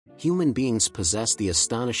Human beings possess the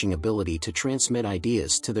astonishing ability to transmit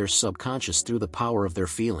ideas to their subconscious through the power of their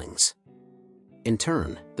feelings. In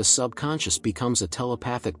turn, the subconscious becomes a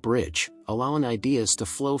telepathic bridge, allowing ideas to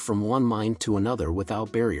flow from one mind to another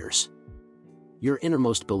without barriers. Your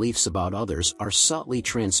innermost beliefs about others are subtly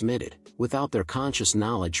transmitted, without their conscious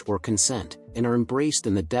knowledge or consent, and are embraced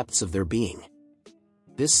in the depths of their being.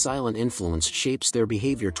 This silent influence shapes their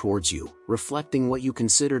behavior towards you, reflecting what you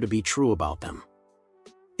consider to be true about them.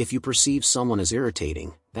 If you perceive someone as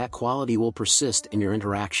irritating, that quality will persist in your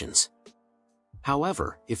interactions.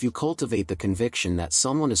 However, if you cultivate the conviction that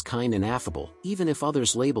someone is kind and affable, even if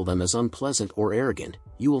others label them as unpleasant or arrogant,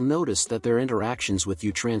 you will notice that their interactions with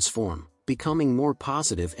you transform, becoming more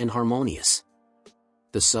positive and harmonious.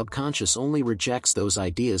 The subconscious only rejects those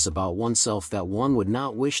ideas about oneself that one would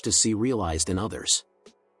not wish to see realized in others.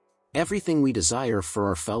 Everything we desire for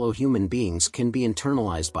our fellow human beings can be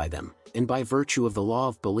internalized by them, and by virtue of the law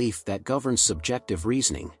of belief that governs subjective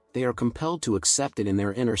reasoning, they are compelled to accept it in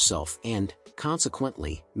their inner self and,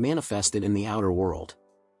 consequently, manifest it in the outer world.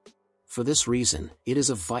 For this reason, it is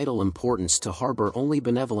of vital importance to harbor only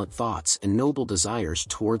benevolent thoughts and noble desires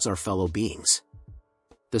towards our fellow beings.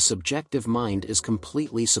 The subjective mind is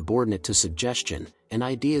completely subordinate to suggestion, and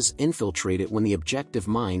ideas infiltrate it when the objective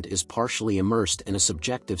mind is partially immersed in a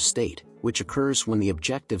subjective state, which occurs when the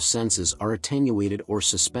objective senses are attenuated or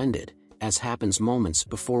suspended, as happens moments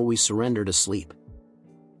before we surrender to sleep.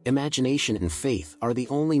 Imagination and faith are the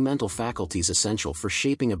only mental faculties essential for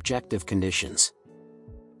shaping objective conditions.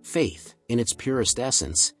 Faith, in its purest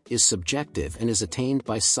essence, is subjective and is attained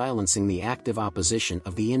by silencing the active opposition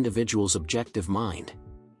of the individual's objective mind.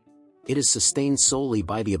 It is sustained solely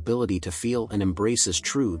by the ability to feel and embrace as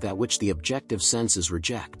true that which the objective senses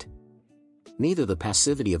reject. Neither the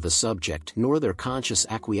passivity of the subject nor their conscious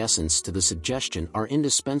acquiescence to the suggestion are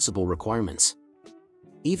indispensable requirements.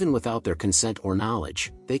 Even without their consent or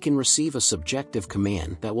knowledge, they can receive a subjective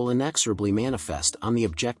command that will inexorably manifest on the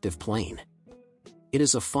objective plane. It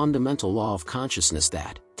is a fundamental law of consciousness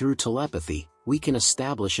that, through telepathy, we can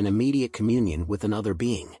establish an immediate communion with another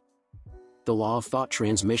being. The law of thought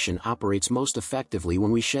transmission operates most effectively when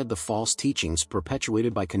we shed the false teachings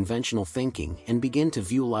perpetuated by conventional thinking and begin to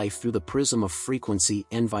view life through the prism of frequency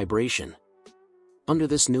and vibration. Under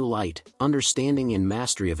this new light, understanding and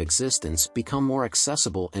mastery of existence become more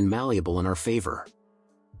accessible and malleable in our favor.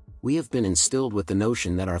 We have been instilled with the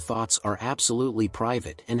notion that our thoughts are absolutely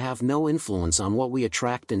private and have no influence on what we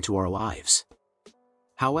attract into our lives.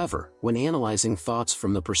 However, when analyzing thoughts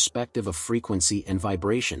from the perspective of frequency and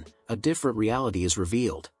vibration, a different reality is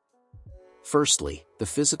revealed. Firstly, the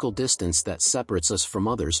physical distance that separates us from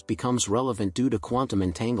others becomes relevant due to quantum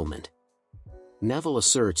entanglement. Neville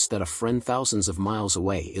asserts that a friend thousands of miles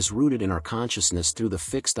away is rooted in our consciousness through the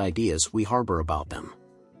fixed ideas we harbor about them.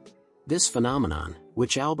 This phenomenon,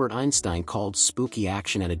 which Albert Einstein called spooky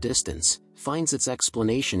action at a distance, finds its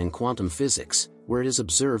explanation in quantum physics, where it is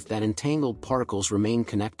observed that entangled particles remain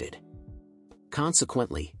connected.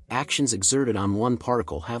 Consequently, actions exerted on one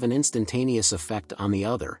particle have an instantaneous effect on the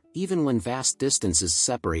other, even when vast distances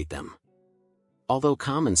separate them. Although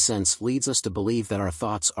common sense leads us to believe that our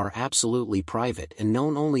thoughts are absolutely private and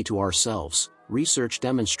known only to ourselves, research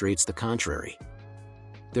demonstrates the contrary.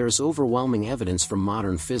 There is overwhelming evidence from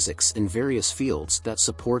modern physics in various fields that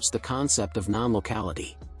supports the concept of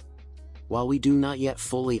non-locality. While we do not yet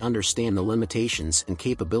fully understand the limitations and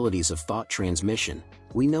capabilities of thought transmission,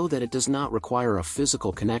 we know that it does not require a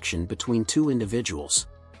physical connection between two individuals.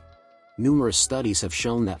 Numerous studies have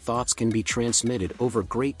shown that thoughts can be transmitted over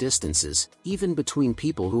great distances, even between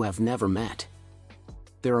people who have never met.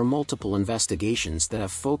 There are multiple investigations that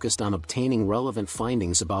have focused on obtaining relevant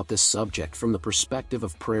findings about this subject from the perspective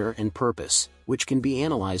of prayer and purpose, which can be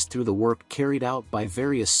analyzed through the work carried out by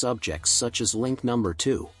various subjects such as link number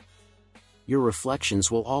 2. Your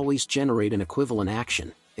reflections will always generate an equivalent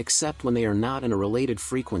action, except when they are not in a related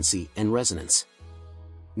frequency and resonance.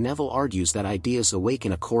 Neville argues that ideas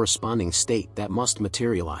awaken a corresponding state that must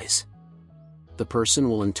materialize. The person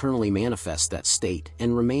will internally manifest that state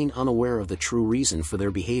and remain unaware of the true reason for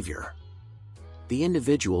their behavior. The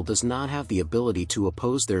individual does not have the ability to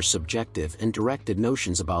oppose their subjective and directed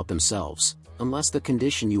notions about themselves, unless the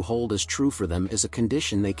condition you hold as true for them is a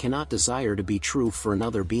condition they cannot desire to be true for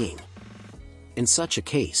another being. In such a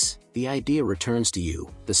case, the idea returns to you,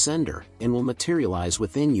 the sender, and will materialize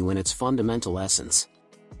within you in its fundamental essence.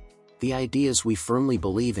 The ideas we firmly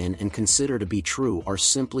believe in and consider to be true are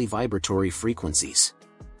simply vibratory frequencies.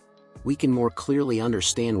 We can more clearly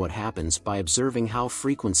understand what happens by observing how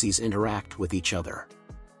frequencies interact with each other.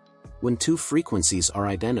 When two frequencies are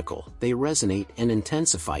identical, they resonate and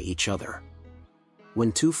intensify each other.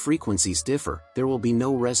 When two frequencies differ, there will be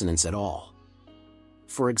no resonance at all.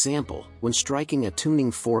 For example, when striking a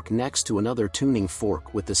tuning fork next to another tuning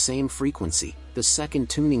fork with the same frequency, the second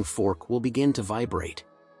tuning fork will begin to vibrate.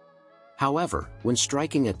 However, when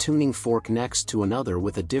striking a tuning fork next to another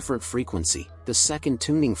with a different frequency, the second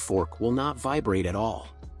tuning fork will not vibrate at all.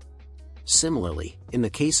 Similarly, in the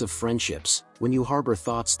case of friendships, when you harbor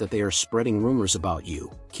thoughts that they are spreading rumors about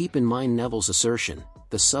you, keep in mind Neville's assertion: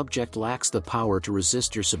 the subject lacks the power to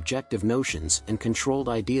resist your subjective notions and controlled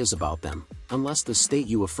ideas about them, unless the state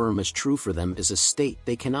you affirm is true for them is a state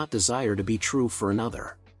they cannot desire to be true for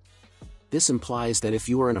another. This implies that if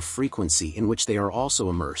you are in a frequency in which they are also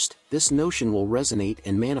immersed, this notion will resonate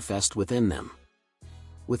and manifest within them.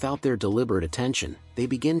 Without their deliberate attention, they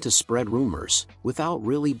begin to spread rumors, without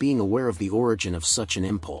really being aware of the origin of such an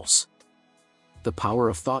impulse. The power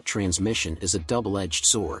of thought transmission is a double-edged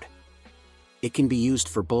sword. It can be used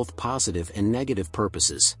for both positive and negative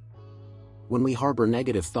purposes. When we harbor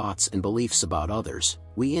negative thoughts and beliefs about others,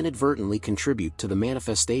 we inadvertently contribute to the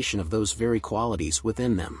manifestation of those very qualities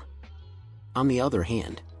within them. On the other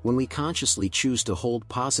hand, when we consciously choose to hold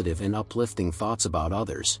positive and uplifting thoughts about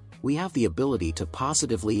others, we have the ability to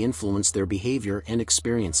positively influence their behavior and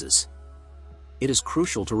experiences. It is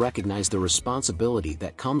crucial to recognize the responsibility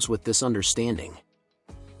that comes with this understanding.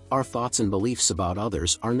 Our thoughts and beliefs about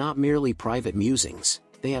others are not merely private musings,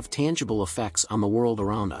 they have tangible effects on the world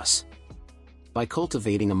around us. By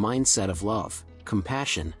cultivating a mindset of love,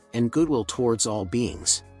 compassion, and goodwill towards all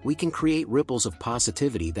beings, we can create ripples of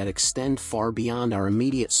positivity that extend far beyond our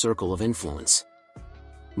immediate circle of influence.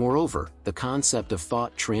 Moreover, the concept of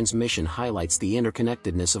thought transmission highlights the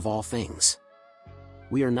interconnectedness of all things.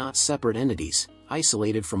 We are not separate entities,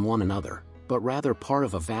 isolated from one another, but rather part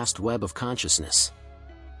of a vast web of consciousness.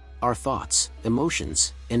 Our thoughts,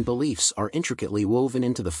 emotions, and beliefs are intricately woven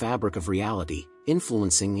into the fabric of reality,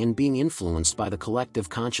 influencing and being influenced by the collective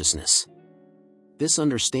consciousness. This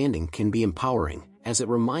understanding can be empowering, as it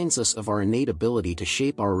reminds us of our innate ability to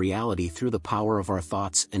shape our reality through the power of our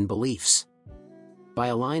thoughts and beliefs. By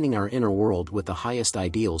aligning our inner world with the highest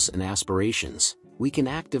ideals and aspirations, we can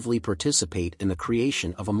actively participate in the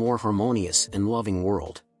creation of a more harmonious and loving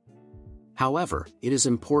world. However, it is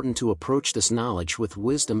important to approach this knowledge with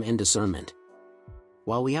wisdom and discernment.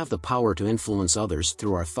 While we have the power to influence others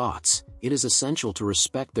through our thoughts, it is essential to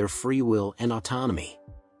respect their free will and autonomy.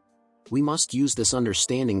 We must use this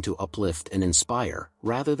understanding to uplift and inspire,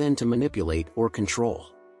 rather than to manipulate or control.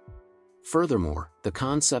 Furthermore, the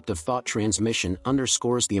concept of thought transmission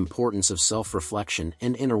underscores the importance of self-reflection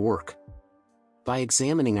and inner work. By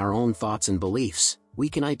examining our own thoughts and beliefs, we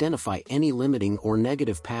can identify any limiting or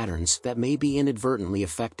negative patterns that may be inadvertently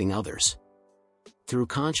affecting others. Through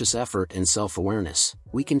conscious effort and self-awareness,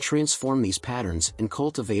 we can transform these patterns and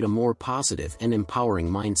cultivate a more positive and empowering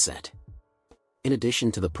mindset. In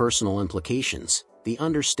addition to the personal implications, the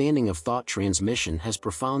understanding of thought transmission has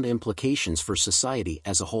profound implications for society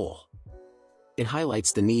as a whole. It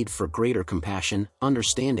highlights the need for greater compassion,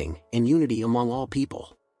 understanding, and unity among all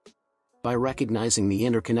people. By recognizing the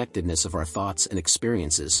interconnectedness of our thoughts and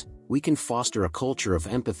experiences, we can foster a culture of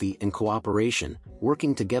empathy and cooperation,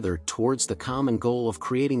 working together towards the common goal of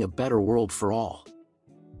creating a better world for all.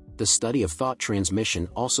 The study of thought transmission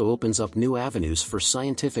also opens up new avenues for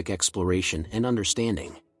scientific exploration and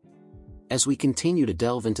understanding. As we continue to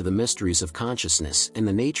delve into the mysteries of consciousness and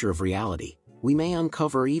the nature of reality, we may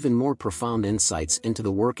uncover even more profound insights into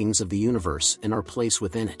the workings of the universe and our place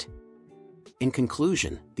within it. In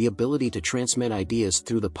conclusion, the ability to transmit ideas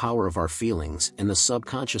through the power of our feelings and the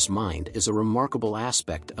subconscious mind is a remarkable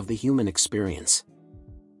aspect of the human experience.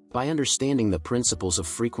 By understanding the principles of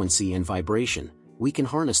frequency and vibration, we can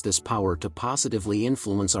harness this power to positively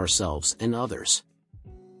influence ourselves and others.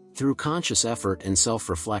 Through conscious effort and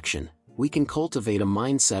self-reflection, we can cultivate a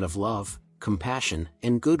mindset of love, compassion,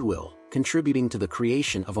 and goodwill, contributing to the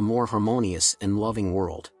creation of a more harmonious and loving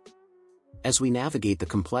world. As we navigate the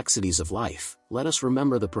complexities of life, let us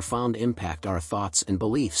remember the profound impact our thoughts and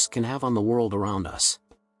beliefs can have on the world around us.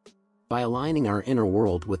 By aligning our inner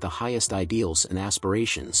world with the highest ideals and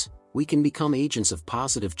aspirations, we can become agents of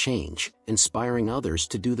positive change, inspiring others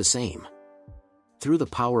to do the same. Through the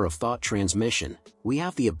power of thought transmission, we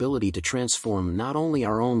have the ability to transform not only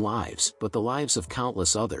our own lives but the lives of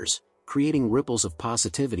countless others, creating ripples of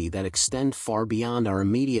positivity that extend far beyond our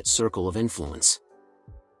immediate circle of influence.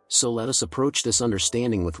 So let us approach this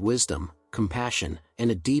understanding with wisdom, compassion,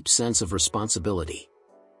 and a deep sense of responsibility.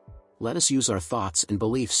 Let us use our thoughts and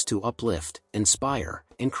beliefs to uplift, inspire,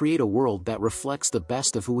 and create a world that reflects the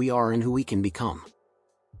best of who we are and who we can become.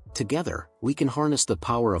 Together, we can harness the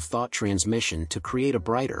power of thought transmission to create a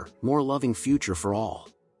brighter, more loving future for all.